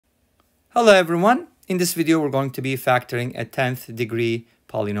Hello everyone. In this video we're going to be factoring a 10th degree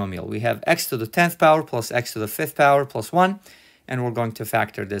polynomial. We have x to the 10th power plus x to the 5th power plus 1, and we're going to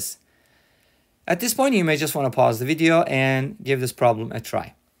factor this. At this point you may just want to pause the video and give this problem a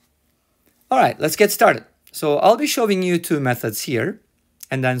try. Alright, let's get started. So I'll be showing you two methods here,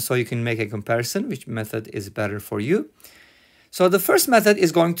 and then so you can make a comparison which method is better for you. So the first method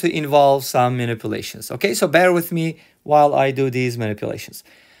is going to involve some manipulations. Okay, so bear with me while I do these manipulations.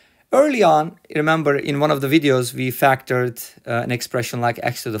 Early on, remember in one of the videos, we factored an expression like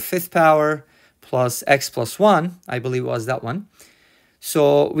x to the 5th power plus x plus 1. I believe it was that one.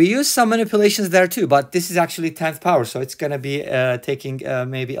 So we used some manipulations there too, but this is actually 10th power. So it's going to be taking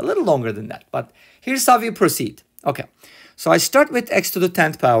maybe a little longer than that. But here's how we proceed. Okay, so I start with x to the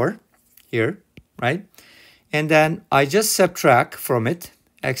 10th power here, right? And then I just subtract from it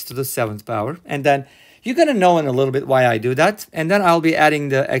x to the 7th power. And then you're going to know in a little bit why I do that. And then I'll be adding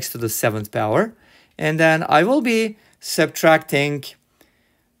the x to the 7th power. And then I will be subtracting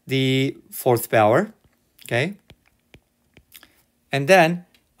the 4th power. Okay. And then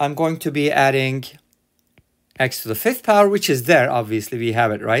I'm going to be adding x to the 5th power, which is there. Obviously, we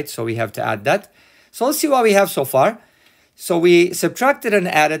have it, right? So we have to add that. So let's see what we have so far. So we subtracted and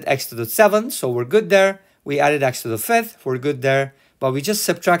added x to the 7th. So we're good there. We added x to the 5th. We're good there. But we just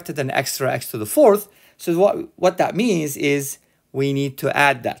subtracted an extra x to the 4th. So what that means is we need to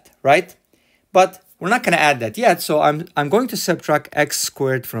add that, right? But we're not going to add that yet. So I'm going to subtract x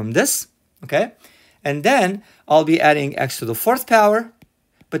squared from this, okay? And then I'll be adding x to the 4th power.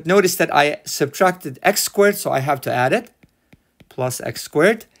 But notice that I subtracted x squared, so I have to add it, plus x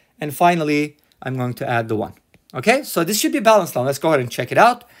squared. And finally, I'm going to add the 1. Okay, so this should be balanced now. Let's go ahead and check it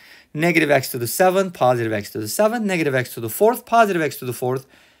out. Negative x to the 7th, positive x to the 7th, negative x to the 4th, positive x to the 4th,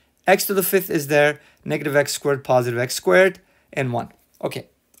 x to the 5th is there, negative x squared, positive x squared, and 1. Okay,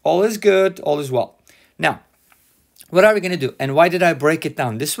 all is good, all is well. Now, what are we going to do? And why did I break it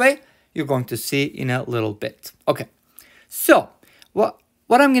down this way? You're going to see in a little bit. Okay, so what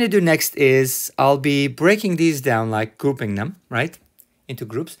I'm going to do next is I'll be breaking these down, like grouping them, right, into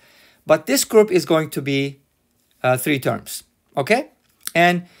groups. But this group is going to be 3 terms, okay?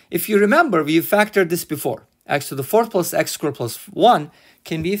 And if you remember, we've factored this before. X to the 4th plus x squared plus 1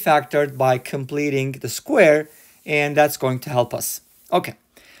 can be factored by completing the square, and that's going to help us. Okay,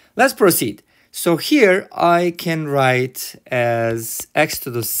 let's proceed. So here I can write as x to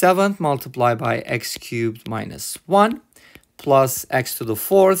the 7th multiplied by x cubed minus 1 plus x to the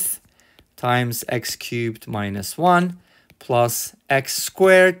 4th times x cubed minus 1 plus x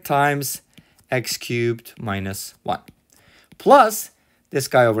squared times x cubed minus 1 plus this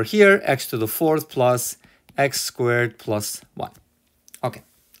guy over here, x to the 4th plus x squared plus 1. Okay,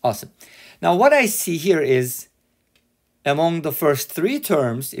 awesome. Now what I see here is among the first 3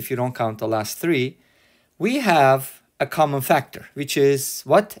 terms, if you don't count the last 3, we have a common factor, which is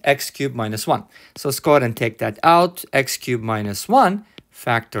what? X cubed minus 1. So let's go ahead and take that out. X cubed minus 1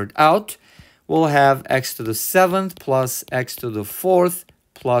 factored out. We'll have x to the 7th plus x to the 4th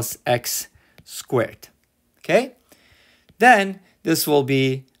plus x squared. Okay? Then this will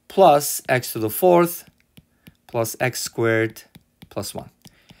be plus x to the 4th plus x squared plus 1.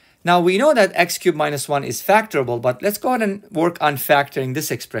 Now we know that x cubed minus 1 is factorable, but let's go ahead and work on factoring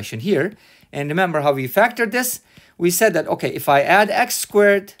this expression here. And remember how we factored this? We said that, okay, if I add x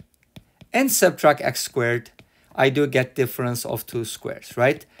squared and subtract x squared, I do get difference of 2 squares,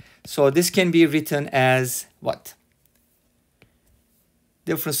 right? So this can be written as what?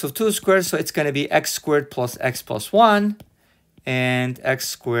 Difference of 2 squares, so it's going to be x squared plus x plus 1 and x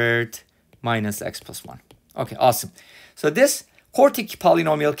squared minus x plus 1. Okay, awesome. So this quartic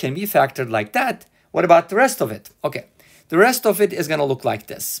polynomial can be factored like that. What about the rest of it? Okay, the rest of it is going to look like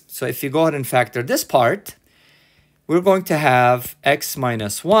this. So if you go ahead and factor this part, we're going to have x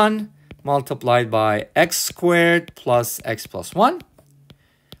minus 1 multiplied by x squared plus x plus 1,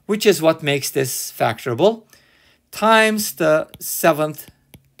 which is what makes this factorable, times the 7th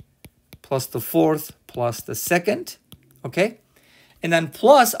plus the 4th plus the 2nd, okay? And then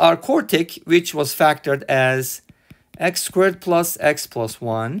plus our quartic, which was factored as x squared plus x plus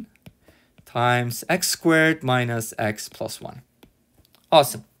 1 times x squared minus x plus 1.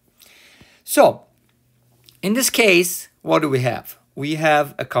 Awesome. So in this case, what do we have? We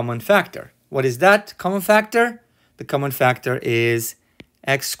have a common factor. What is that common factor? The common factor is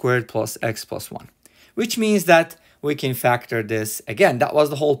x squared plus x plus 1, which means that we can factor this again. That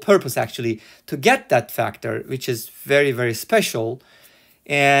was the whole purpose actually, to get that factor, which is very, very special.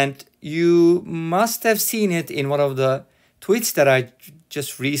 And you must have seen it in one of the tweets that I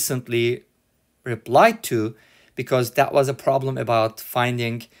just recently replied to, because that was a problem about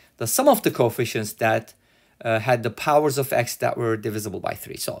finding the sum of the coefficients that had the powers of x that were divisible by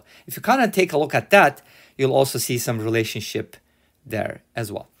 3. So if you kind of take a look at that, you'll also see some relationship there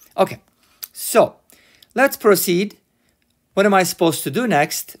as well. Okay, so let's proceed. What am I supposed to do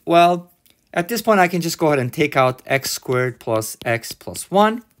next? Well, at this point, I can just go ahead and take out x squared plus x plus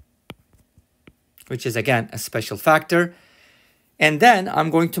 1, which is, again, a special factor. And then I'm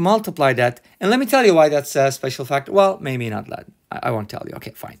going to multiply that. And let me tell you why that's a special factor. Well, maybe not that. I won't tell you.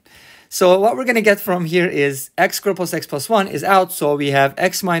 Okay, fine. So what we're going to get from here is x squared plus x plus 1 is out. So we have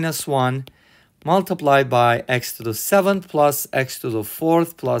x minus 1 multiplied by x to the 7th plus x to the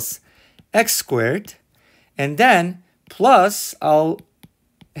 4th plus x squared. And then plus I'll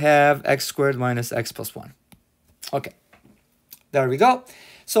have x squared minus x plus 1. Okay, there we go.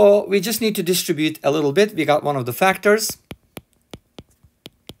 So we just need to distribute a little bit. We got one of the factors.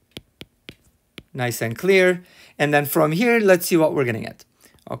 Nice and clear. And then from here, let's see what we're going to get.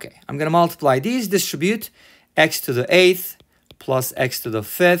 Okay, I'm going to multiply these, distribute x to the 8th plus x to the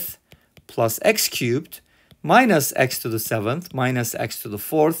 5th plus x cubed minus x to the 7th minus x to the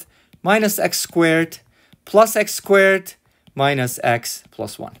 4th minus x squared plus x squared minus x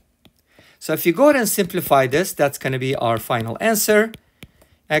plus 1. So if you go ahead and simplify this, that's going to be our final answer.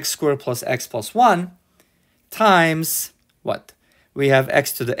 X squared plus x plus 1 times what? We have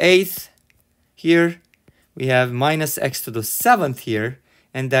x to the 8th here. We have minus x to the 7th here.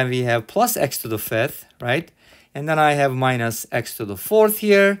 And then we have plus x to the 5th, right? And then I have minus x to the 4th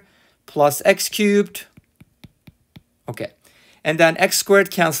here, plus x cubed. Okay. And then x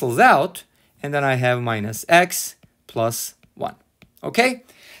squared cancels out. And then I have minus x plus 1. Okay?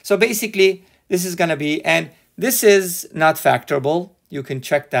 So basically, this is going to be, and this is not factorable. You can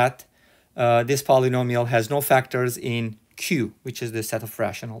check that. This polynomial has no factors in Q, which is the set of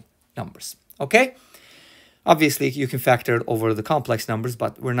rational numbers. Okay? Obviously, you can factor it over the complex numbers,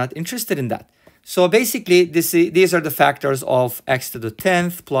 but we're not interested in that. So basically, these are the factors of x to the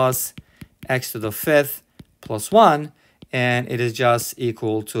 10th plus x to the 5th plus 1, and it is just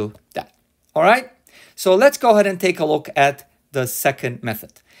equal to that. All right? So let's go ahead and take a look at the second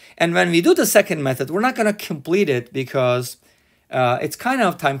method. And when we do the second method, we're not going to complete it because it's kind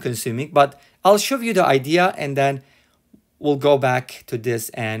of time-consuming, but I'll show you the idea, and then we'll go back to this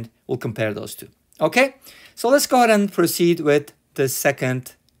and we'll compare those two. Okay? So let's go ahead and proceed with the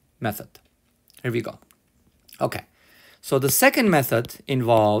second method. Here we go. Okay. So the second method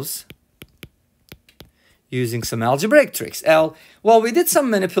involves using some algebraic tricks. Well, we did some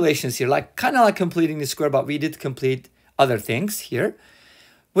manipulations here, kind of like completing the square, but we did complete other things here.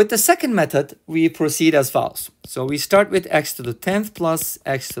 With the second method, we proceed as follows. So we start with x to the 10th plus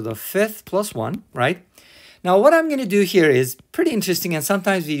x to the 5th plus 1, right? Now, what I'm going to do here is pretty interesting, and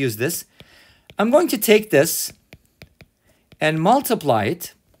sometimes we use this. I'm going to take this and multiply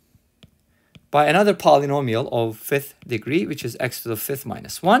it by another polynomial of 5th degree, which is x to the 5th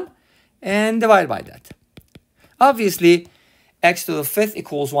minus 1, and divide by that. Obviously, x to the 5th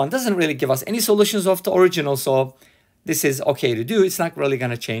equals 1 doesn't really give us any solutions of the original, so this is okay to do. It's not really going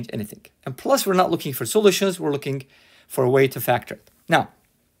to change anything. And plus, we're not looking for solutions. We're looking for a way to factor it. Now,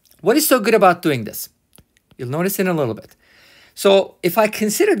 what is so good about doing this? You'll notice in a little bit. So if I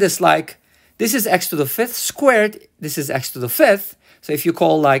consider this like, this is x to the 5th squared, this is x to the 5th. So if you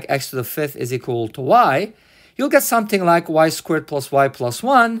call like x to the 5th is equal to y, you'll get something like y squared plus y plus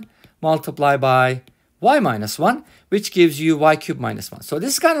 1 multiplied by y minus 1, which gives you y cubed minus 1. So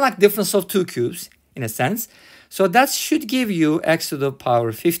this is kind of like difference of two cubes in a sense. So that should give you x to the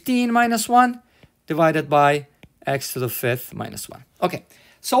power 15 minus 1 divided by x to the 5th minus 1. Okay,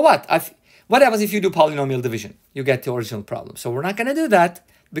 so what happens if you do polynomial division? You get the original problem. So we're not going to do that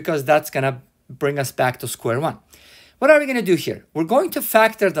because that's going to bring us back to square one. What are we going to do here? We're going to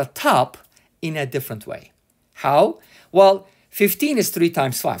factor the top in a different way. How? Well, 15 is 3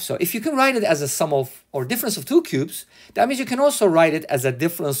 times 5. So if you can write it as a sum of or difference of two cubes, that means you can also write it as a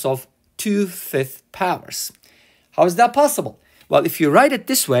difference of 2/5 powers. How is that possible? Well, if you write it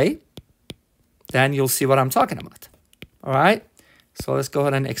this way, then you'll see what I'm talking about. All right? So let's go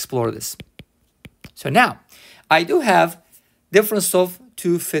ahead and explore this. So now, I do have difference of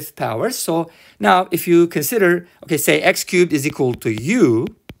 2/5 powers. So now if you consider, okay, say x cubed is equal to u,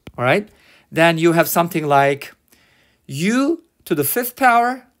 all right? Then you have something like u to the 5th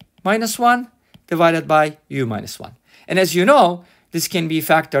power minus 1 divided by u minus 1. And as you know, this can be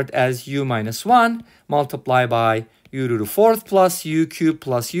factored as u minus 1 multiplied by u to the 4th plus u cubed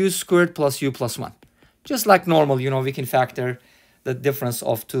plus u squared plus u plus 1. Just like normal, you know, we can factor the difference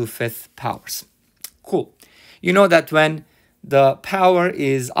of 2/5 powers. Cool. You know that when the power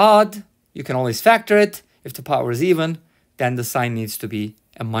is odd, you can always factor it. If the power is even, then the sign needs to be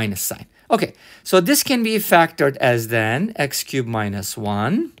a minus sign. Okay, so this can be factored as then x cubed minus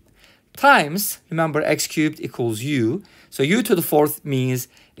 1 times, remember x cubed equals u. So u to the 4th means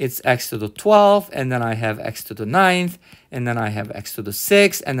it's x to the 12th, and then I have x to the 9th, and then I have x to the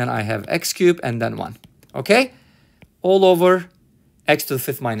 6th, and then I have x cubed, and then 1. Okay? All over x to the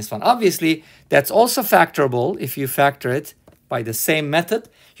 5th minus 1. Obviously, that's also factorable if you factor it by the same method.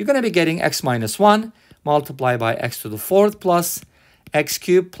 You're going to be getting x minus 1 multiplied by x to the 4th plus x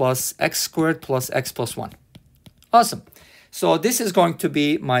cubed plus x squared plus x plus 1. Awesome. So this is going to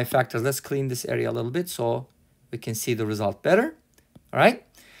be my factor. Let's clean this area a little bit so we can see the result better. All right.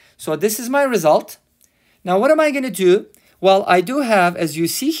 So this is my result. Now, what am I going to do? Well, I do have, as you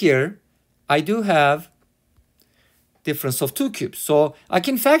see here, I do have difference of 2 cubes. So I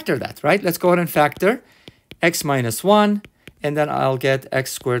can factor that, right? Let's go ahead and factor x minus 1, and then I'll get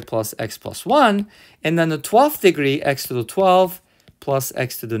x squared plus x plus 1. And then the 12th degree, x to the 12th plus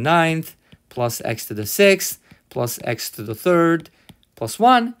x to the 9th plus x to the 6th plus x to the 3rd plus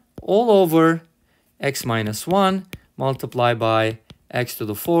 1 all over x minus 1 multiplied by x to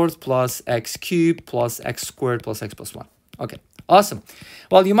the 4th plus x cubed plus x squared plus x plus 1. Okay, awesome.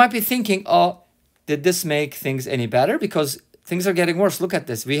 Well, you might be thinking, oh, did this make things any better? Because things are getting worse. Look at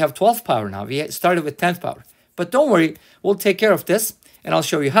this. We have 12th power now. We started with 10th power. But don't worry, we'll take care of this, and I'll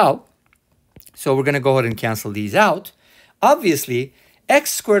show you how. So we're going to go ahead and cancel these out. Obviously,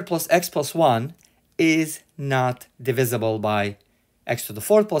 x squared plus x plus 1 is not divisible by x to the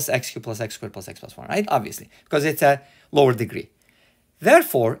 4th plus x cubed plus x squared plus x plus 1, right? Obviously, because it's a lower degree.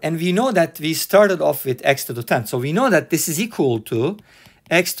 Therefore, and we know that we started off with x to the 10th. So we know that this is equal to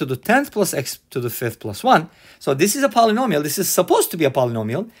x to the 10th plus x to the 5th plus 1. So this is a polynomial. This is supposed to be a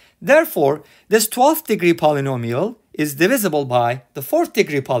polynomial. Therefore, this 12th degree polynomial is divisible by the 4th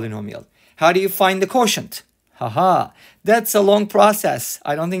degree polynomial. How do you find the quotient? Haha, that's a long process.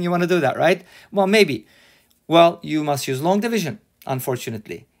 I don't think you want to do that, right? Well, maybe. Well, you must use long division,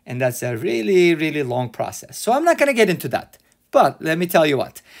 unfortunately. And that's a really, really long process. So I'm not going to get into that. But let me tell you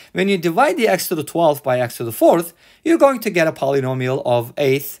what. When you divide the x to the 12th by x to the 4th, you're going to get a polynomial of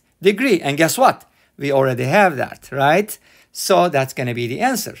 8th degree. And guess what? We already have that, right? So that's going to be the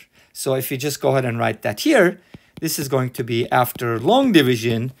answer. So if you just go ahead and write that here, this is going to be after long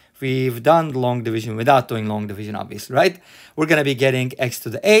division. We've done long division without doing long division, obviously, right? We're going to be getting x to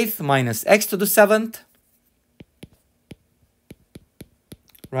the 8th minus x to the 7th,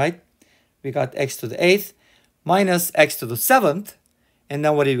 right? We got x to the 8th minus x to the 7th, and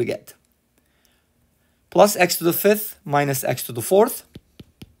then what did we get? Plus x to the 5th minus x to the 4th,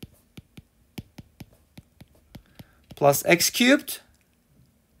 plus x cubed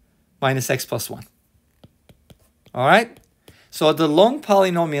minus x plus 1. All right? So the long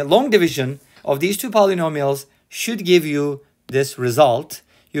division of these two polynomials should give you this result.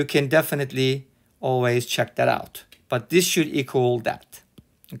 You can definitely always check that out. But this should equal that.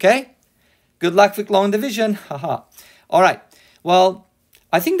 Okay? Good luck with long division. Haha. All right. Well,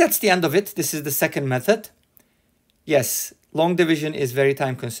 I think that's the end of it. This is the second method. Yes, long division is very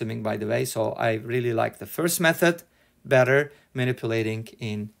time consuming, by the way. So I really like the first method better, manipulating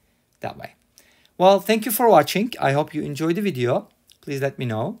in that way. Well, thank you for watching. I hope you enjoyed the video. Please let me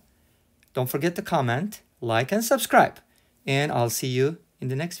know. Don't forget to comment, like, and subscribe. And I'll see you in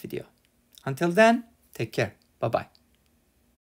the next video. Until then, take care. Bye-bye.